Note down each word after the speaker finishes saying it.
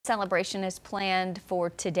Celebration is planned for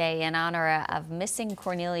today in honor of missing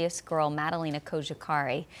Cornelius girl Madalina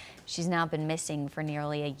Cojocari. She's now been missing for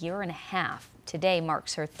nearly a year and a half. Today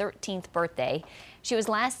marks her 13th birthday. She was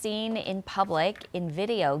last seen in public in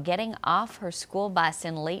video getting off her school bus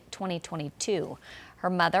in late 2022. Her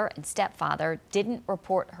mother and stepfather didn't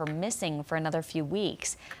report her missing for another few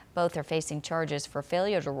weeks. Both are facing charges for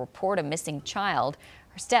failure to report a missing child.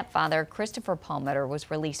 Her stepfather, Christopher Palmer,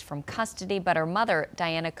 was released from custody, but her mother,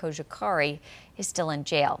 Madalina Cojocari, is still in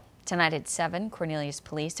jail. Tonight at 7, Cornelius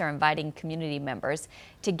police are inviting community members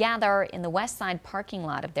to gather in the west side parking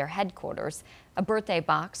lot of their headquarters. A birthday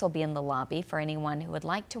box will be in the lobby for anyone who would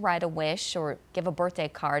like to write a wish or give a birthday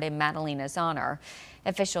card in Madalina's honor.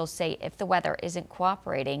 Officials say if the weather isn't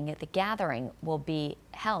cooperating, the gathering will be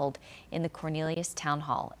held in the Cornelius Town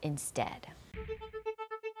Hall instead.